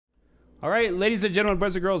All right, ladies and gentlemen,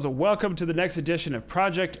 boys and girls, welcome to the next edition of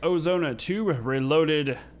Project Ozone 2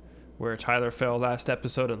 Reloaded, where Tyler fell last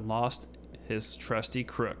episode and lost his trusty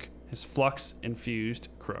crook, his flux-infused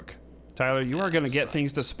crook. Tyler, you are going to get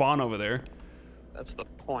things to spawn over there. That's the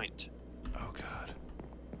point. Oh, God.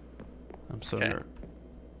 I'm so nervous.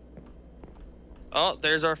 Oh,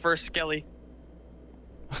 there's our first skelly.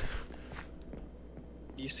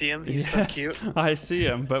 You see him? He's so cute. I see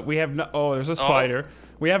him, but we have no... Oh, there's a spider.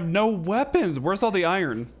 We have no weapons. Where's all the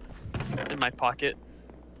iron? In my pocket.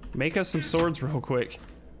 Make us some swords real quick.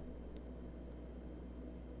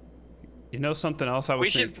 You know something else I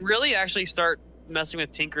was thinking? We should really actually start messing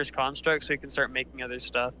with Tinker's construct so we can start making other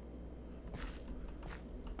stuff.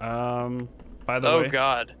 By the way... Oh,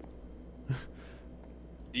 God. Do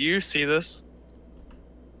you see this?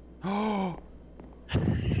 Oh!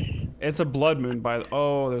 It's a blood moon by the...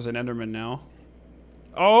 Oh, there's an Enderman now.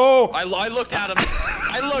 Oh! I looked at him.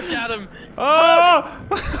 I looked at him. Oh!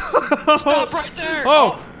 Stop right there!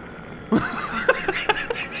 Oh!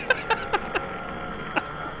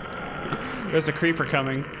 There's a creeper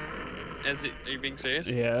coming. Are you being serious?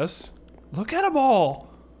 Yes. Look at them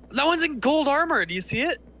all! That one's in gold armor. Do you see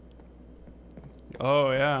it?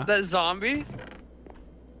 Oh, yeah. That zombie?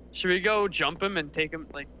 Should we go jump him and take him,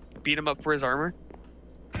 like, beat him up for his armor?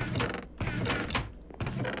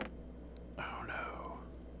 Oh, no.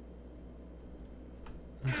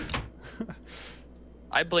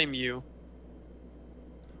 I blame you.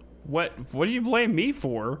 What do you blame me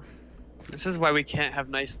for? This is why we can't have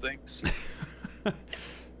nice things.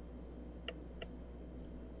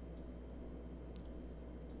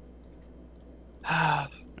 All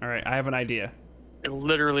right, I have an idea. You're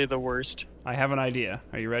literally the worst. I have an idea.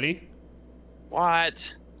 Are you ready?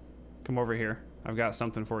 What? Come over here. I've got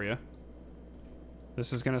something for you.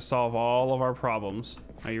 This is gonna solve all of our problems.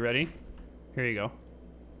 Are you ready? Here you go.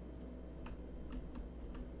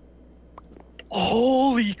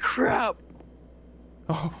 Holy crap!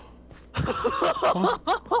 Oh.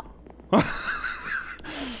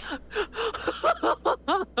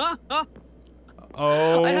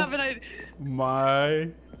 Oh. I have an idea. My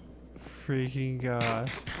freaking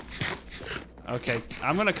gosh. Okay,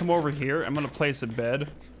 I'm gonna come over here. I'm gonna place a bed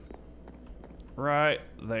right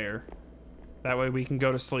there. That way we can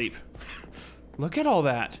go to sleep. Look at all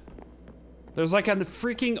that. There's like a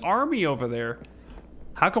freaking army over there.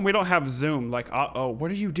 How come we don't have zoom? Like, uh-oh,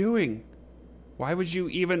 what are you doing? Why would you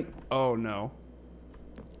even... Oh, no.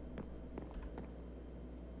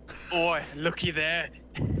 Boy, looky there.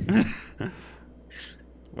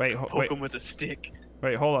 Wait, Poke him with a stick.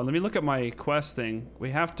 Wait, hold on. Let me look at my quest thing.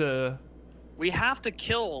 We have to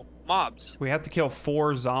kill mobs. We have to kill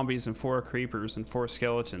 4 zombies and 4 creepers and 4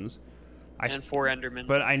 skeletons. And 4 endermen.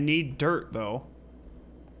 But I need dirt, though.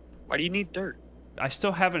 Why do you need dirt? I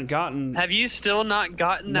still haven't gotten... Have you still not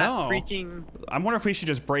gotten that freaking... I wonder if we should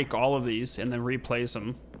just break all of these and then replace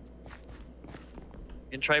them.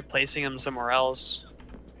 And try placing them somewhere else.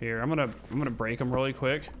 Here, I'm gonna break them really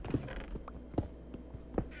quick.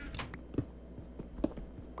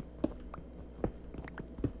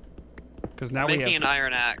 Because now making an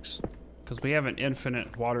iron axe. Because we have an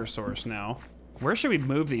infinite water source now. Where should we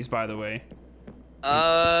move these, by the way?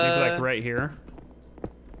 Maybe like right here.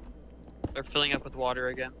 They're filling up with water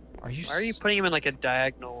again. Why are you putting them in like a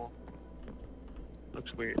diagonal?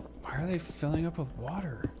 Looks weird. Why are they filling up with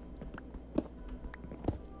water?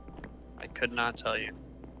 I could not tell you.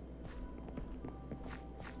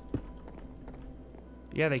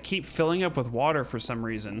 Yeah, they keep filling up with water for some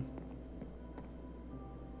reason.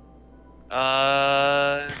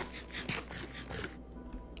 I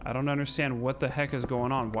don't understand what the heck is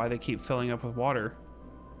going on. Why they keep filling up with water.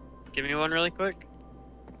 Give me one really quick.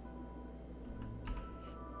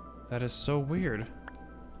 That is so weird.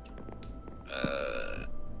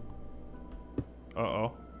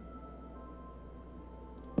 Uh-oh.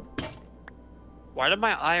 Why did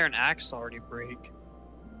my iron axe already break?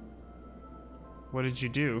 What did you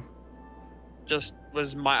do?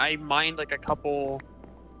 I mined like a couple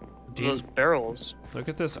of those barrels. Look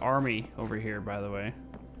at this army over here, by the way.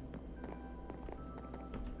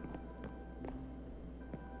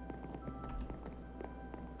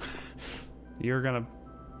 You're gonna...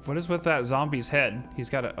 What is with that zombie's head? He's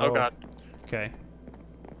got a... Oh, God. Okay.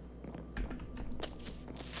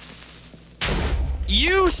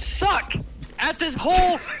 You suck at this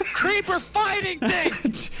whole creeper fighting thing!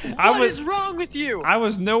 What is wrong with you? I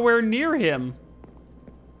was nowhere near him.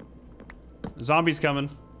 Zombie's coming.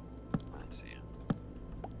 I see him.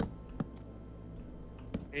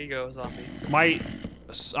 Here you go, zombie. My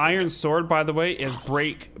iron sword, by the way,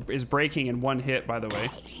 is breaking in one hit, by the way.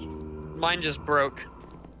 Mine just broke.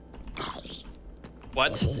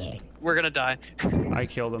 What? We're gonna die. I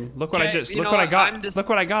killed him. Look what I Okay, just. you Look know what I what, got. I'm just- Look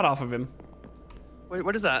what I got off of him. Wait,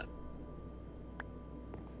 what is that?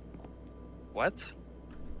 What?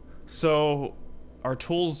 So, our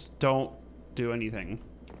tools don't do anything.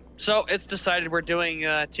 So it's decided we're doing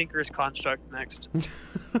Tinker's Construct next.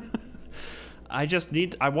 I just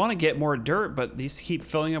need. I want to get more dirt, but these keep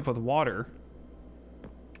filling up with water.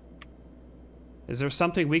 Is there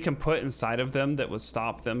something we can put inside of them that would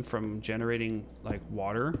stop them from generating like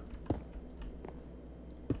water?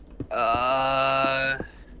 I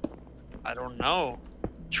don't know.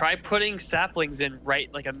 Try putting saplings in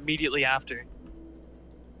right like immediately after.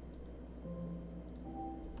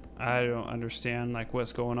 I don't understand like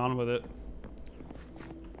what's going on with it.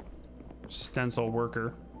 Stencil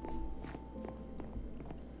worker.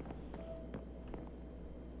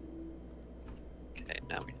 Okay,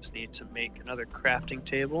 now we just need to make another crafting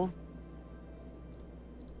table.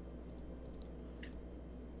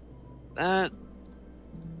 That.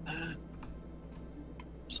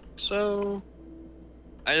 So.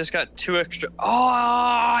 I just got 2 extra. Oh,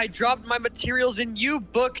 I dropped my materials in you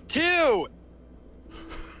book too.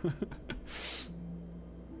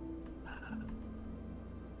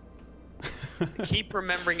 I keep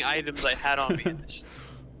remembering items I had on me and it's just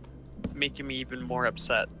making me even more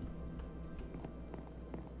upset.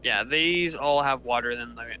 Yeah, these all have water in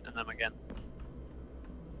them again.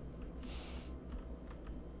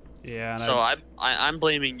 Yeah. And So I'm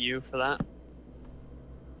blaming you for that.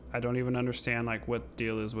 I don't even understand like what the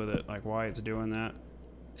deal is with it, like why it's doing that.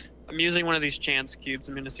 I'm using one of these chance cubes.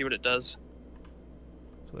 I'm gonna see what it does.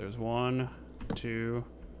 So there's 1, 2,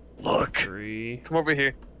 Look. 3. Come over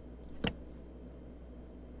here.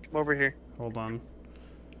 Come over here. Hold on.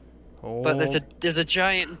 But there's a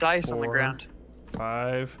giant dice on the 4, ground.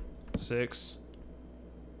 5, 6.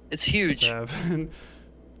 It's huge. 7,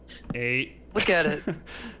 8. Look at it.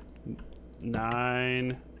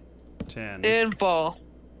 9, 10. And fall.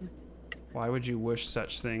 Why would you wish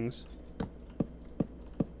such things?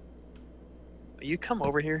 You come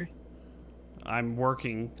over here. I'm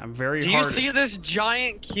working. I'm very Do hard. you see this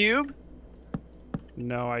giant cube?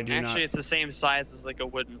 No, I do Actually, not. it's the same size as like a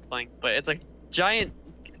wooden plank, but it's like giant.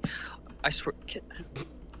 I swear.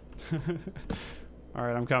 All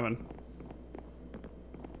right, I'm coming.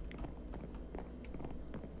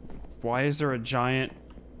 Why is there a giant?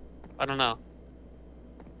 I don't know.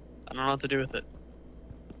 I don't know what to do with it.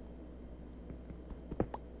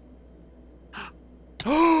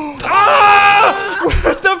 Ah!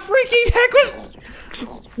 What the freaking heck was?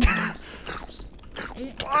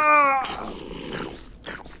 Ah!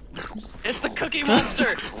 It's the Cookie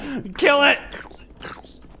Monster. Kill it!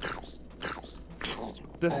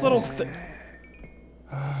 This little thing.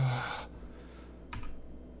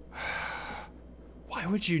 Why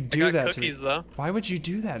would you do I got that cookies to me? though. Why would you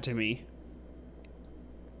do that to me?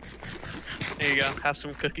 There you go. Have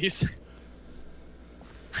some cookies.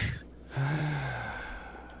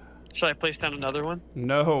 Should I place down another one?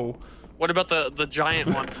 No. What about the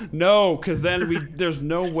giant one? No, because then there's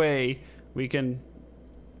no way we can,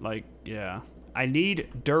 like, yeah. I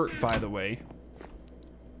need dirt, by the way.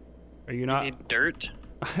 Are you not? You need dirt?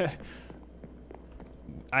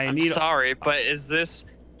 I'm need. sorry, but is this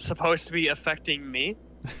supposed to be affecting me?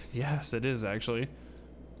 Yes, it is actually.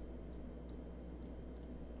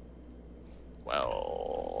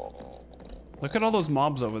 Well, Look at all those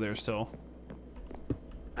mobs over there still.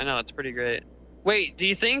 I know, it's pretty great. Wait, do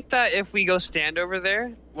you think that if we go stand over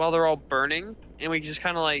there while they're all burning and we just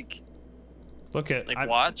kind of like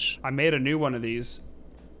watch? I made a new one of these.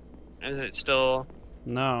 Is it still?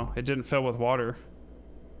 No, it didn't fill with water.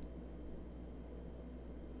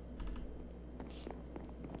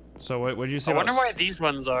 So what did you say? I wonder why these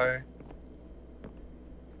ones are.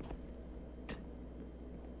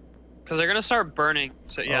 Because they're gonna start burning.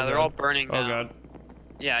 So yeah, they're all burning now. Oh god.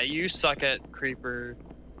 Yeah, you suck at creeper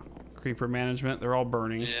management. They're all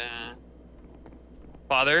burning. Yeah.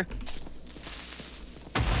 Father.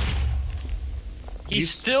 He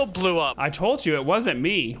still blew up. I told you it wasn't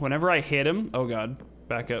me. Whenever I hit him, oh god,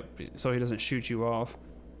 back up so he doesn't shoot you off.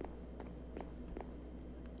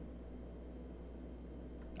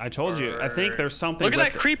 I told you. I think there's something. Look at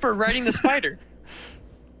that creeper riding the spider.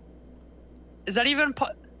 Is that even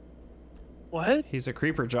what? He's a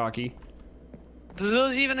creeper jockey. Do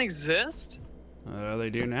those even exist? They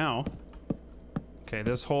do now. Okay,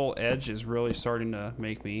 this whole edge is really starting to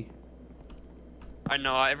make me. I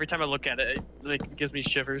know. Every time I look at it, it gives me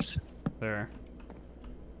shivers. There.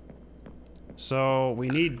 So we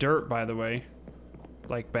need dirt, by the way.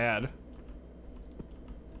 Like bad.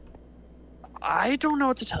 I don't know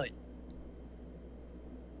what to tell you.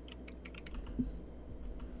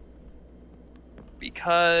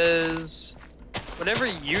 because whatever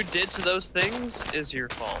you did to those things is your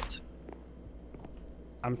fault.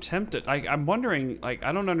 I'm tempted. I'm wondering, like,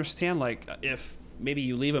 I don't understand, like, if maybe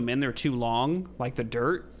you leave them in there too long, like the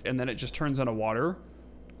dirt, and then it just turns into water.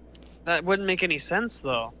 That wouldn't make any sense,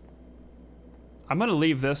 though. I'm gonna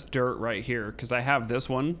leave this dirt right here, because I have this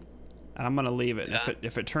one, and I'm gonna leave it. Yeah. And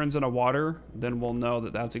if it turns into water, then we'll know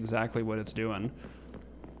that that's exactly what it's doing.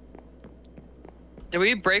 Did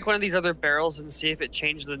we break one of these other barrels and see if it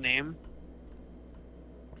changed the name?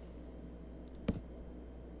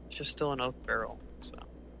 It's just still an oak barrel, so.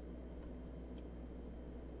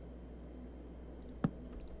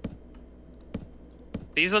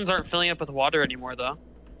 These ones aren't filling up with water anymore, though.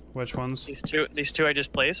 Which ones? These two I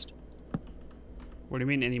just placed. What do you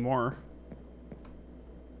mean anymore?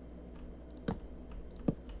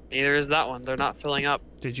 Neither is that one. They're not filling up.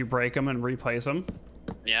 Did you break them and replace them?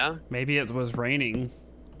 Yeah. Maybe it was raining,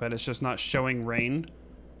 but it's just not showing rain.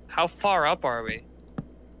 How far up are we?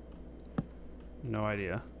 No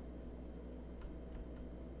idea.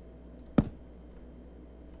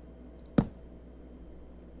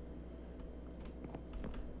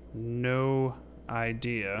 No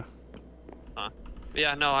idea. Huh.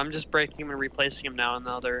 Yeah, no, I'm just breaking them and replacing them now, and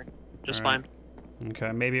now they're just All right. fine.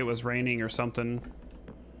 Okay, maybe it was raining or something,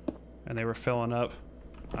 and they were filling up.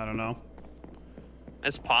 I don't know.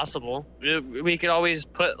 It's possible. We could always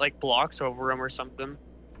put, like, blocks over them or something.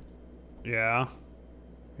 Yeah,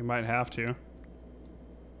 we might have to.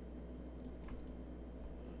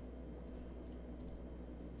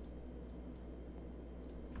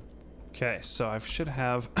 Okay, so I should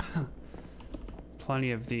have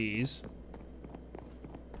plenty of these.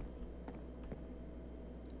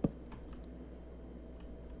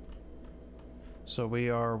 So we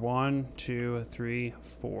are 1, 2, 3,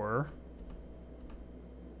 4.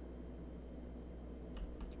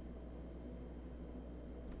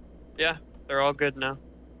 Yeah, they're all good now.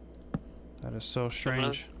 That is so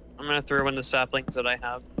strange. I'm gonna throw in the saplings that I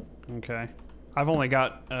have. Okay. I've only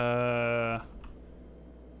got,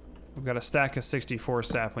 we've got a stack of 64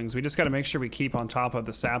 saplings. We just gotta make sure we keep on top of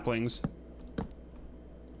the saplings.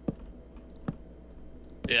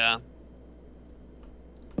 Yeah.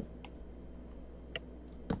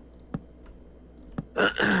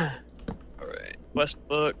 Alright, quest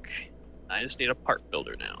book. I just need a part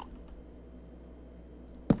builder now.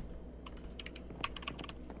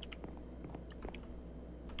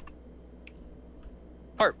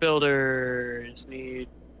 Part builders need...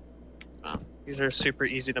 Oh, these are super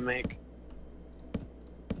easy to make.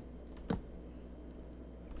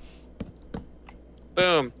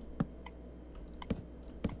 Boom.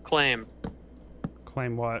 Claim.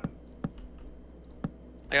 Claim what?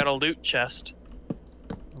 I got a loot chest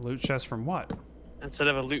A loot chest from what? instead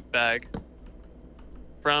of a loot bag.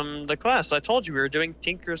 From the class. I told you we were doing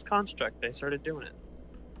Tinker's Construct. I started doing it.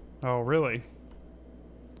 Oh, really?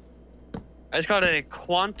 I just got a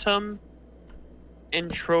quantum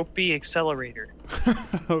entropy accelerator.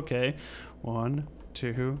 Okay. 1,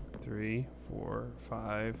 2, 3, 4,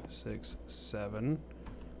 5, 6, 7.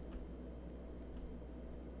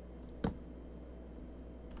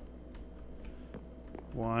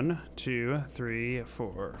 One, 2, 3,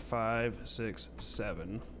 4, 5, 6,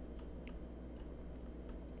 7.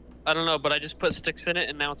 I don't know, but I just put sticks in it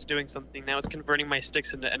and now it's doing something. Now it's converting my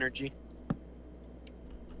sticks into energy.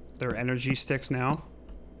 They're energy sticks now?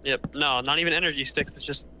 Yep. No, not even energy sticks. It's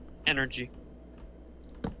just energy.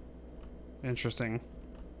 Interesting.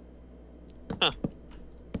 Huh.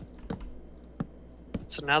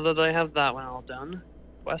 So now that I have that one all done,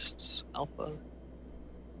 quests, alpha.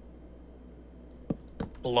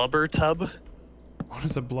 Blubber tub. What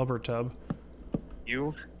is a blubber tub?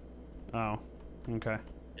 You. Oh, okay.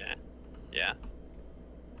 Yeah. Yeah.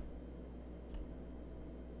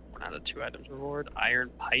 1 out of 2 items reward.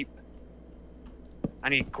 Iron pipe. I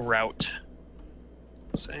need grout.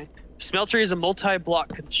 Say. Smeltery is a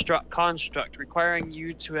multi-block construct requiring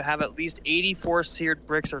you to have at least 84 seared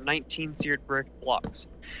bricks or 19 seared brick blocks.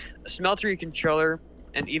 A smeltery controller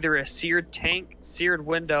and either a seared tank, seared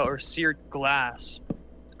window, or seared glass.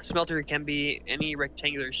 Smeltery can be any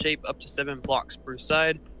rectangular shape up to 7 blocks per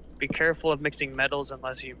side. Be careful of mixing metals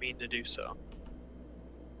unless you mean to do so.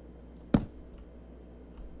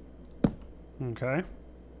 Okay.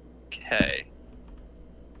 Okay.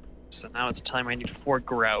 So now it's time I need 4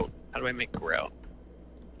 grout. How do I make grout?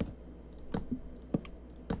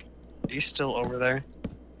 Are you still over there?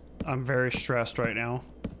 I'm very stressed right now.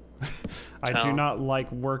 I do Tell. not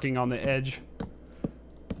like working on the edge.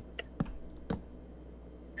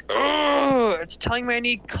 Oh, it's telling me I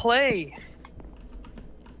need clay.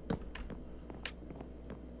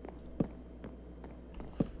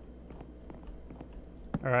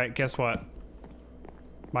 All right, guess what?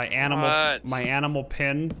 My What? animal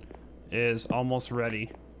pin is almost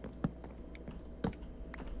ready.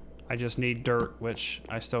 I just need dirt, which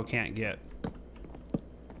I still can't get.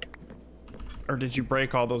 Or did you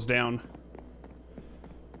break all those down?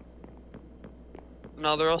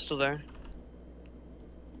 No, they're all still there.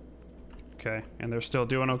 Okay, and they're still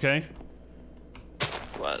doing okay?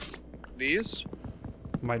 What? These?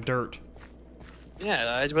 My dirt. Yeah,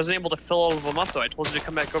 I wasn't able to fill all of them up though. I told you to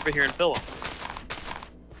come back over here and fill them.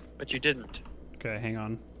 But you didn't. Okay, hang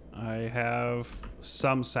on. I have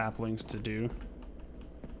some saplings to do.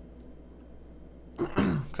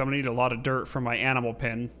 Because I'm gonna need a lot of dirt for my animal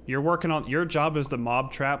pen. You're working on, your job is the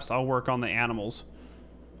mob traps, I'll work on the animals.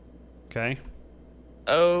 Okay?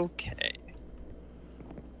 Okay.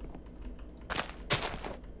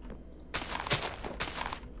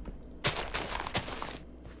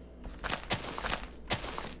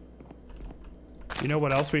 You know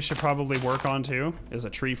what else we should probably work on too? Is a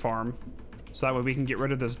tree farm. So that way we can get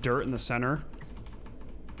rid of this dirt in the center.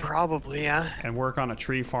 Probably, yeah. And work on a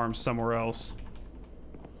tree farm somewhere else.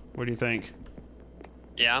 What do you think?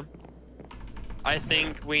 Yeah. I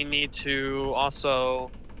think we need to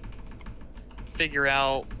also figure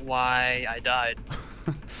out why I died.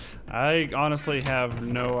 I honestly have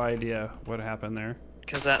no idea what happened there.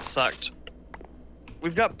 Because that sucked.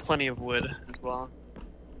 We've got plenty of wood as well.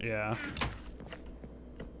 Yeah.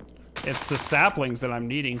 It's the saplings that I'm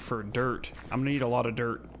needing for dirt. I'm gonna need a lot of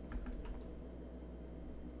dirt.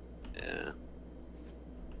 Yeah.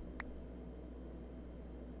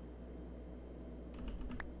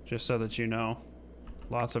 Just so that you know.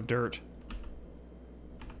 Lots of dirt.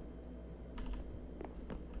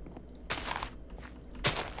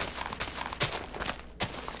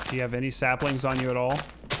 Do you have any saplings on you at all?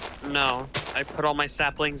 No, I put all my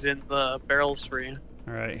saplings in the barrels for you.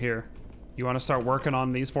 Alright, here. You want to start working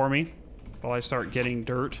on these for me? While I start getting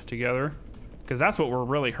dirt together? Because that's what we're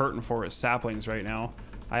really hurting for is saplings right now.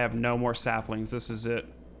 I have no more saplings. This is it.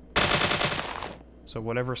 So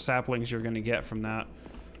whatever saplings you're going to get from that.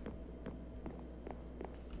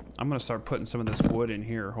 I'm going to start putting some of this wood in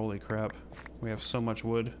here. Holy crap. We have so much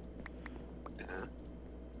wood. Yeah.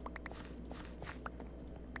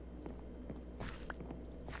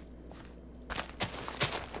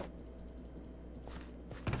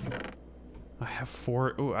 I have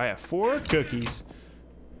 4. Ooh, I have 4 cookies.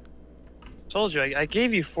 Told you, I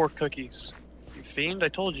gave you 4 cookies. You fiend, I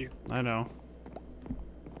told you. I know.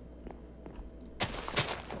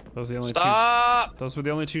 Those are the only Stop! Those were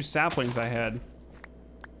the only 2 saplings I had.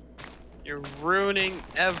 You're ruining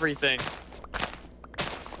everything.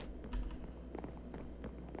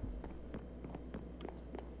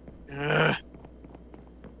 Ugh.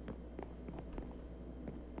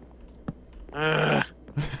 Ugh.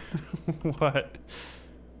 What?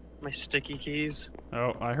 My sticky keys.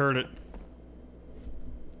 Oh, I heard it.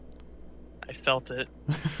 I felt it.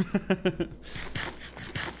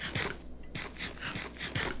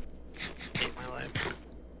 Hate my life.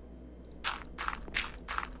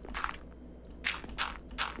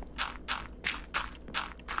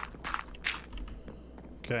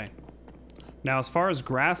 Okay. Now, as far as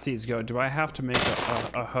grass seeds go, do I have to make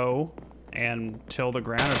a hoe and till the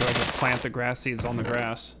ground, or do I just plant the grass seeds on the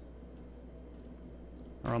grass?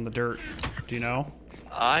 Or on the dirt? Do you know?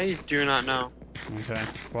 I do not know. Okay.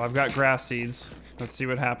 Well, I've got grass seeds. Let's see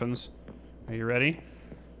what happens. Are you ready?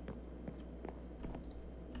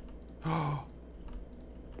 Oh.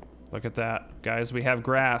 Look at that. Guys, we have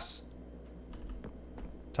grass.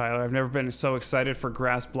 Tyler, I've never been so excited for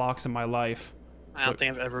grass blocks in my life. I don't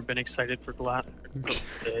think I've ever been excited for glass.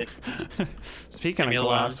 Speaking of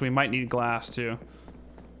glass, we might need glass too.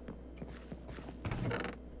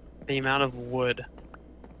 The amount of wood.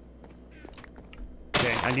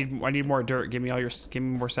 Okay, I need more dirt. Give me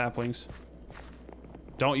more saplings.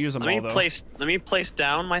 Don't use them all though. Let me place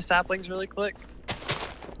down my saplings really quick.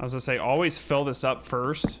 I was gonna say, always fill this up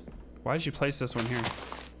first. Why did you place this one here?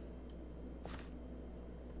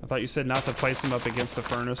 I thought you said not to place them up against the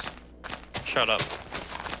furnace. Shut up.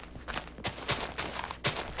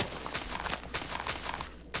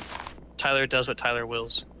 Tyler does what Tyler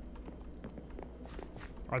wills.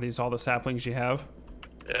 Are these all the saplings you have?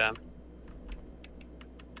 Yeah.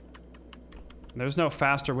 There's no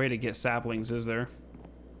faster way to get saplings, is there?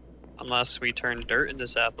 Unless we turn dirt into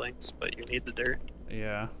saplings, but you need the dirt.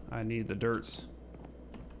 Yeah, I need the dirts.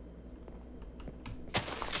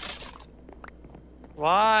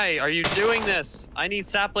 Why are you doing this? I need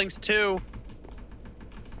saplings too.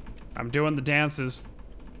 I'm doing the dances.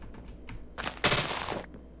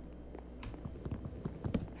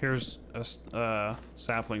 Here's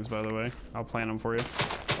saplings, by the way. I'll plant them for you.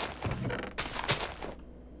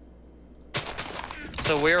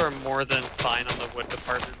 So we are more than fine on the wood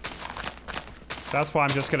department. That's why I'm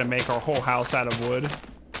just gonna make our whole house out of wood.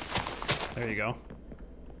 There you go.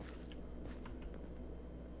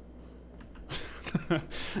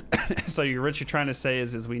 So what you're trying to say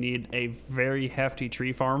is we need a very hefty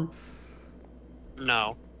tree farm?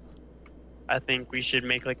 No. I think we should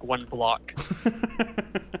make like 1 block.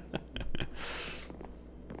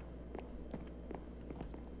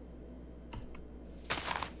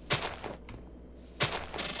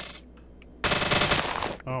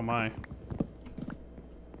 Oh my.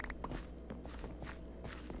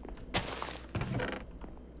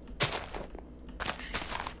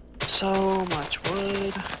 So much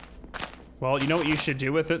wood. Well, you know what you should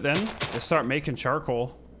do with it then? Is start making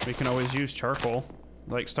charcoal. We can always use charcoal.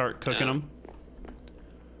 Like start cooking them.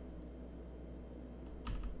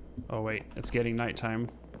 Oh wait, it's getting nighttime.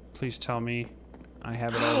 Please tell me I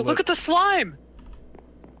have it all lit. Look at the slime!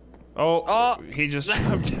 Oh, he just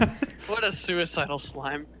jumped. What a suicidal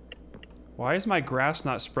slime. Why is my grass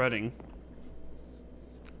not spreading?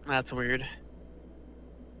 That's weird.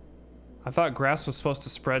 I thought grass was supposed to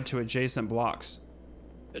spread to adjacent blocks.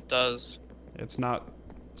 It does. It's not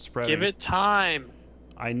spreading. Give it time.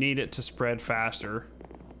 I need it to spread faster.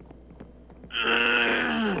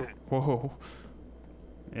 Whoa.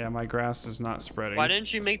 Yeah, my grass is not spreading. Why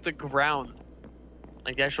didn't you make the ground?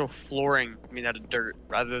 Like the actual flooring made out of dirt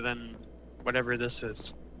rather than whatever this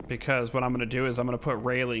is. Because what I'm going to do is I'm going to put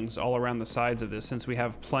railings all around the sides of this since we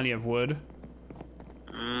have plenty of wood.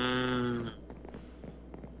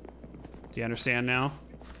 Do you understand now?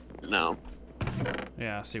 No.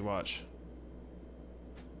 Yeah, see, watch.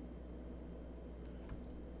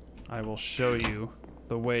 I will show you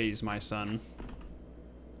the ways, my son.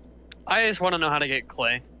 I just want to know how to get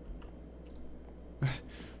clay.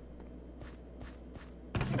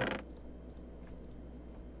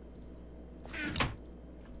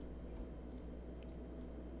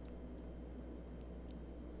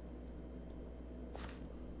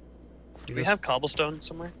 Do we have cobblestone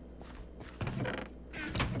somewhere?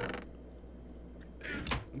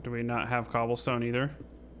 Do we not have cobblestone either?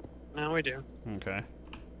 No, we do. Okay.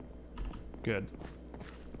 Good.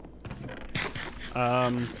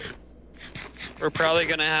 We're probably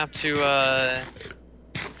gonna have to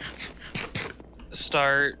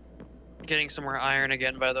start getting some more iron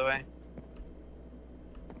again, by the way.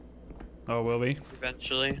 Oh, will we?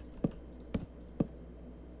 Eventually.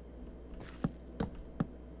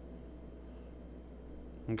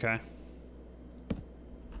 Okay.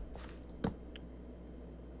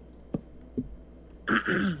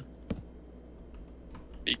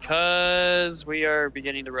 Because we are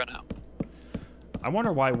beginning to run out. I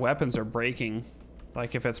wonder why weapons are breaking.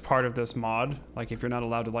 Like, if it's part of this mod. Like, if you're not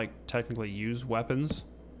allowed to, like, technically use weapons.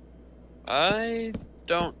 I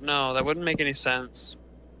don't know. That wouldn't make any sense.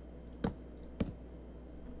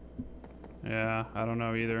 Yeah, I don't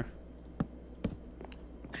know either.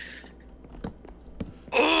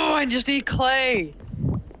 Oh, I just need clay!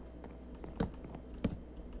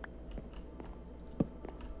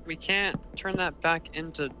 We can't turn that back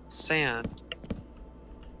into sand.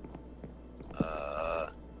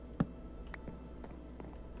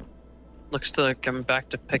 Looks like I'm back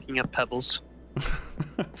to picking up pebbles.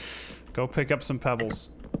 Go pick up some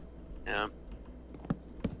pebbles. Yeah.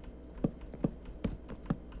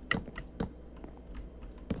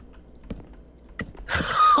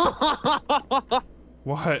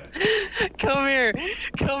 What? Come here.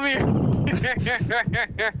 Come here.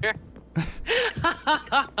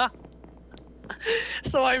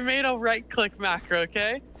 So I made a right-click macro,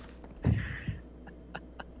 okay?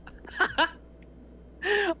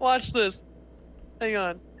 Watch this. Hang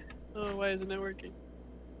on. Oh, why isn't it working?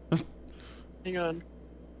 Hang on.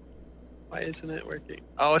 Why isn't it working?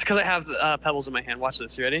 Oh, it's because I have pebbles in my hand. Watch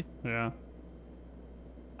this. You ready? Yeah.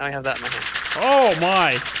 Now I have that in my hand. Oh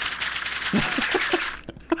my!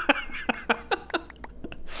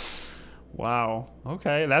 Wow.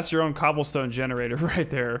 Okay, that's your own cobblestone generator right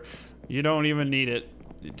there. You don't even need it.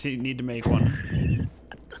 You need to make one.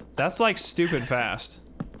 That's like stupid fast.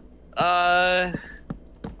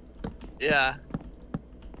 Yeah.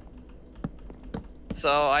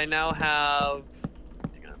 So I now have...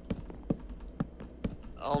 Hang on.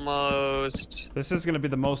 Almost... This is going to be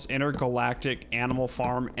the most intergalactic animal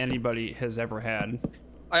farm anybody has ever had.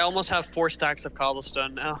 I almost have 4 stacks of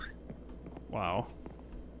cobblestone now. Wow.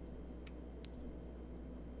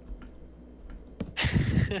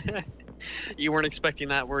 You weren't expecting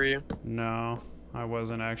that, were you? No, I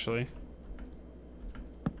wasn't actually.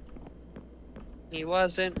 He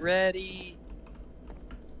wasn't ready.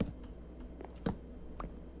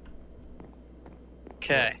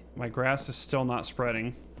 Okay. My grass is still not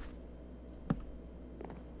spreading.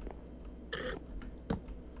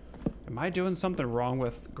 Am I doing something wrong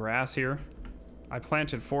with grass here? I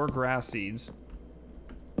planted 4 grass seeds.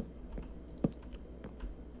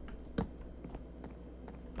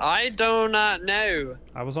 I do not know.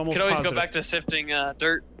 I was almost Could always positive. go back to sifting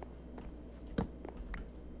dirt.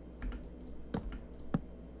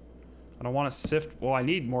 I don't want to sift. Well, I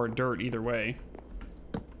need more dirt either way.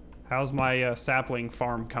 How's my sapling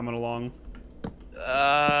farm coming along?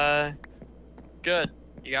 Good.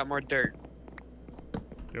 You got more dirt.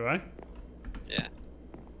 Do I? Yeah.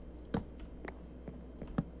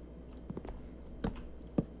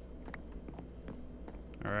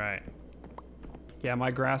 All right. Yeah,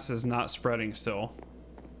 my grass is not spreading still.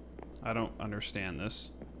 I don't understand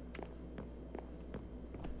this.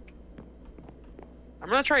 I'm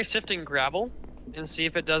gonna try sifting gravel and see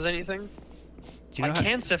if it does anything. Do you know I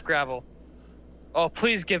can sift gravel. Oh,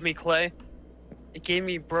 please give me clay. It gave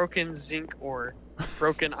me broken zinc ore,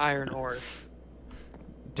 broken iron ore.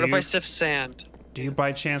 What if I sift sand? Do you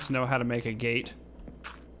by chance know how to make a gate?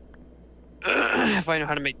 If I know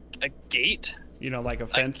how to make a gate? You know, like a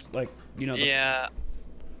fence, like, you know. Yeah.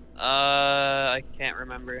 I can't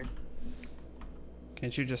remember.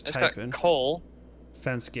 Can't you just It's type got in coal.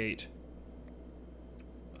 fence gate?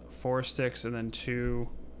 4 sticks and then 2.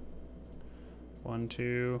 1,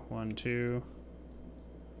 2, 1, 2.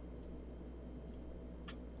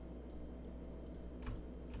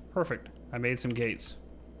 Perfect. I made some gates.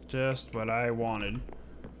 Just what I wanted.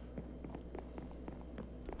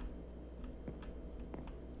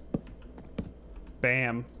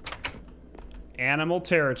 Bam. Animal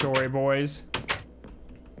territory, boys.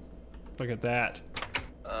 Look at that.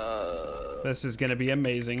 This is gonna be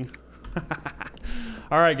amazing.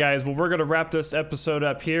 All right, guys. Well, we're gonna wrap this episode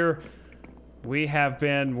up here. We have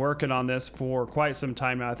been working on this for quite some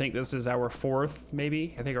time now. I think this is our 4th,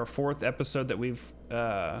 maybe. I think our 4th episode that we've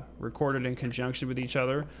recorded in conjunction with each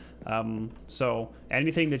other. So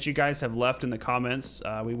anything that you guys have left in the comments,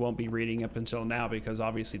 we won't be reading up until now because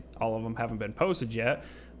obviously all of them haven't been posted yet.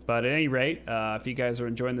 But at any rate, if you guys are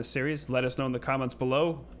enjoying this series, let us know in the comments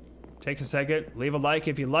below. Take a second, leave a like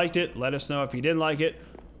if you liked it. Let us know if you didn't like it.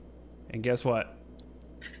 And guess what?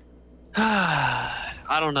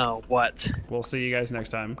 I don't know. What? We'll see you guys next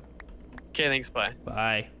time. Okay, thanks, bye.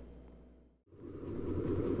 Bye.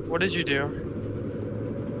 What did you do?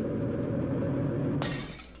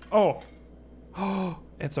 Oh. Oh,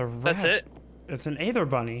 it's a rat. That's it? It's an Aether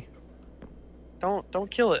bunny. Don't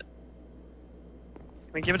kill it.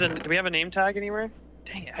 Can we give it a... Do we have a name tag anywhere?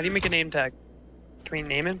 Dang it. How do you make a name tag? Can we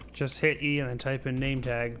name him? Just hit E and then type in name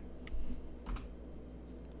tag.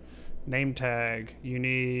 Name tag. You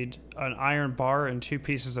need an iron bar and 2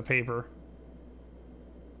 pieces of paper.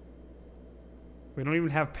 We don't even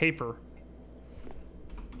have paper.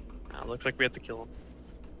 Oh, looks like we have to kill him.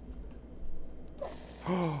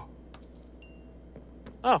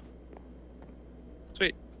 Oh.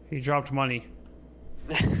 Sweet. He dropped money.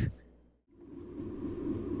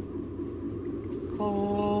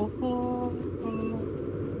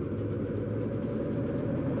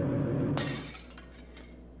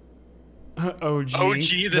 OG.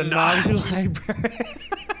 OG the Naughty Library.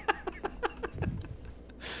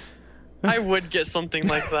 I would get something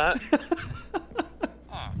like that.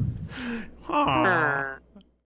 Aw.